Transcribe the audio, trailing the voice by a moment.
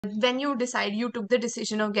when you took the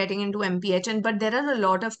decision of getting into MPH, and but there are a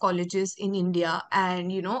lot of colleges in India,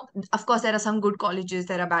 and of course, there are some good colleges,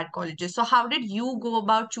 there are bad colleges. So, how did you go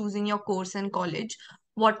about choosing your course in college?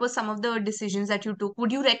 What were some of the decisions that you took?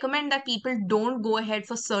 Would you recommend that people don't go ahead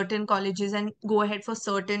for certain colleges and go ahead for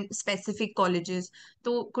certain specific colleges?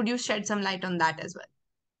 So, could you shed some light on that as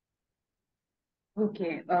well?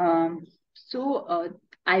 Okay. So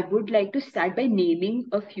I would like to start by naming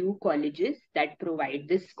a few colleges that provide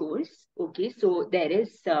this course. Okay. So there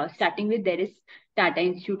is, starting with, there is Tata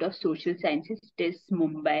Institute of Social Sciences, TIS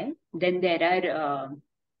Mumbai. Then there are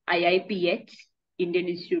IIPH, Indian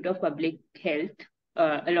Institute of Public Health,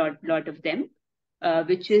 a lot of them,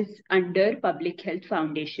 which is under Public Health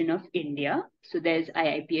Foundation of India. So there's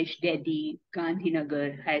IIPH Delhi,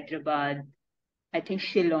 Gandhinagar, Hyderabad, I think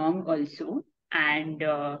Shillong also, and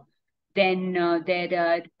then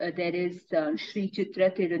there is Sri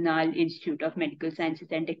Chitra Tirunal Institute of Medical Sciences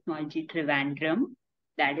and Technology, Trivandrum.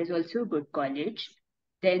 That is also a good college.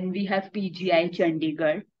 Then we have PGI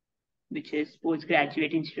Chandigarh, which is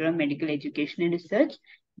Postgraduate Institute of Medical Education and Research.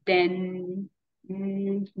 Then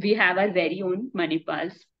we have our very own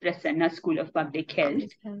Manipal's Prasanna School of Public Health.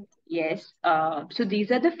 Public health. Yes. So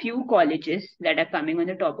these are the few colleges that are coming on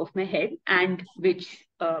the top of my head and which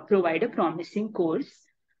provide a promising course.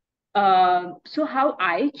 So how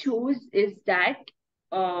I chose is that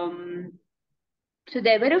um, so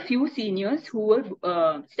there were a few seniors who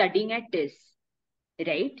were studying at TIS,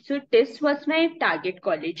 right? So TIS was my target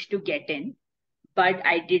college to get in, but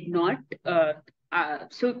I did not.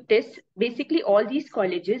 So TIS, basically all these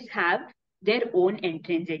colleges have their own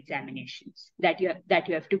entrance examinations that you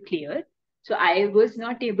have to clear. So I was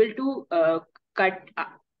not able to cut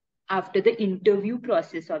after the interview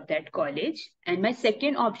process of that college. And my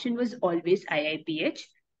second option was always IIPH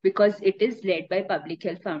because it is led by Public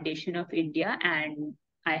Health Foundation of India, and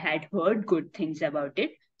I had heard good things about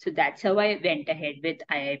it. So that's how I went ahead with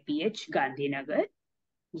IIPH Gandhinagar.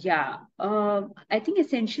 Yeah, I think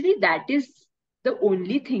essentially that is the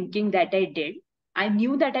only thinking that I did. I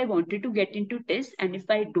knew that I wanted to get into TIS, and if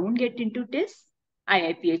I don't get into TIS,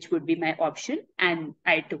 IIPH would be my option, and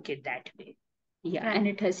I took it that way. Yeah, and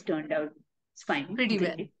Right. it has turned out fine. Pretty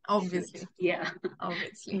well, Great. So, obviously. yeah,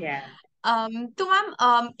 Obviously. yeah. तो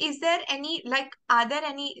ma'am is there any like are there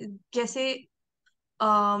any जैसे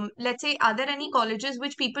let's say are there any colleges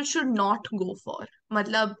which people should not go for?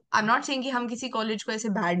 मतलब I'm not saying कि हम किसी college को ऐसे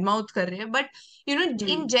bad mouth कर रहे हैं, but in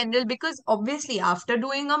Hmm. general, because obviously after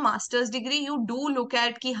doing a master's degree you do look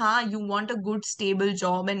at कि हाँ you want a good stable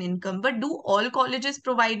job and income, but do all colleges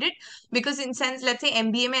provide it? Because in sense let's say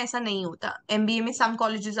MBA में ऐसा नहीं होता. MBA में some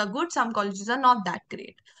colleges are good, some colleges are not that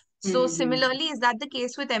great. So Hmm. similarly, is that the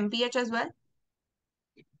case with MPH as well?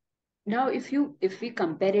 Now, if we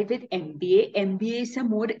compare it with MBA, MBA is a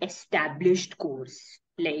more established course.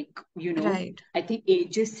 Like, Right, I think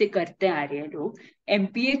ages se karte aa rahe hain log.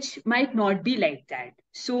 MPH might not be like that.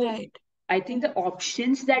 So right, I think the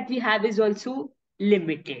options that we have is also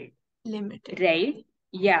limited, limited. right?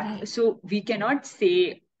 Yeah. Right. So we cannot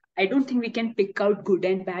say, I don't think we can pick out good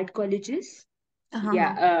and bad colleges.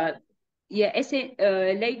 Yeah, Uh-huh. yeah,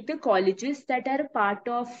 like the colleges that are a part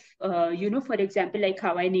of, for example, like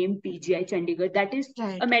how I named PGI Chandigarh, that is a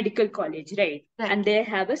Right, medical college, right? And right, they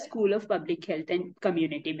have a school of public health and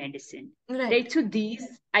community medicine, right. right? So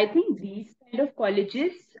I think these kind of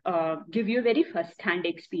colleges give you a very first-hand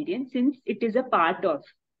experience since it is a part of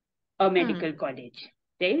a Hmm. medical college,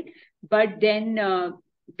 right? But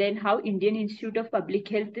then how Indian Institute of Public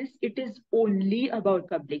Health is, it is only about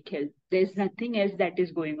public health. There's nothing else that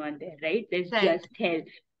is going on there, right? There's Right, just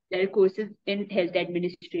health. There are courses in health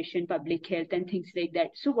administration, public health, and things like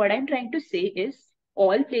that. So what I'm trying to say is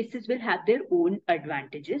all places will have their own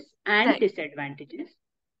advantages and right. disadvantages.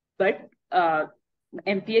 But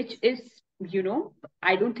MPH is,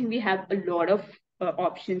 I don't think we have a lot of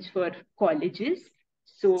options for colleges.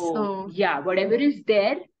 So So yeah, whatever is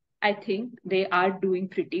there, I think they are doing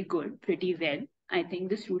pretty good, pretty well. I think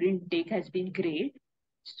the student intake has been great.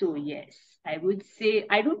 So yes, I would say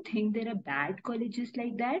I don't think there are bad colleges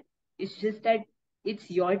like that. It's just that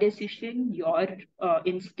it's your decision, your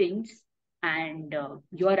instincts, and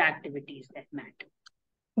your activities that matter.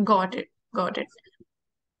 got it, got it.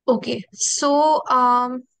 Okay, so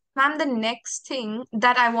ma'am, the next thing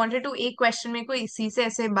that I wanted to एक question मेरे को इसी से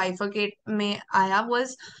ऐसे bifurcate में आया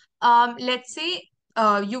was let's say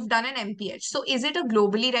you've done an MPH, so is it a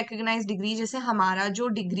globally recognized degree? जैसे हमारा जो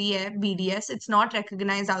degree है BDS, it's not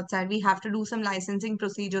recognized outside. We have to do some licensing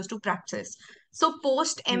procedures to practice. So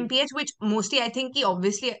post Hmm. MPH, which mostly I think कि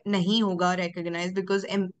obviously नहीं होगा recognized because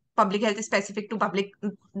public health is specific to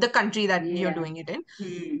the country that you're Yeah. doing it in.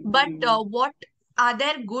 But Hmm. what are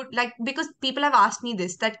there good, like, because people have asked me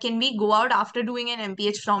this, that can we go out after doing an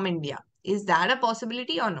MPH from India? Is that a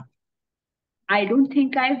possibility or no? I don't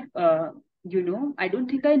think I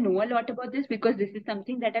don't think I know a lot about this because this is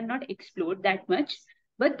something that I've not explored that much.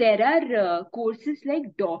 But there are courses like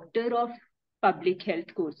Doctor of Public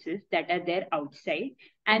Health courses that are there outside,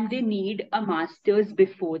 and Okay. they need a master's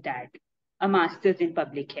before that, a master's in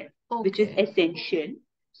public health, which is Okay. essential.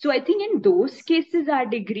 So I think in those cases, our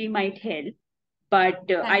degree might help,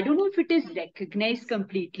 but I Right. don't know if it is recognized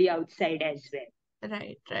completely outside as well.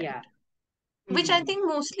 Right. Right. Yeah. Which I Hmm. think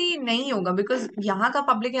mostly नहीं होगा, because यहाँ का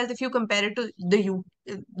public health, if you compare it to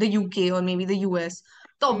the UK or maybe the US,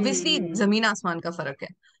 तो obviously Hmm. जमीन आसमान का फर्क है,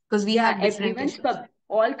 because we Yeah, have different issues.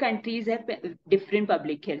 all countries have different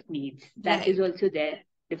public health needs. That is Right. also there.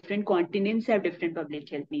 Different continents have different public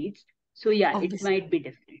health needs. So yeah, it Obviously. might be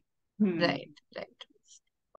different. Hmm. Right. Right.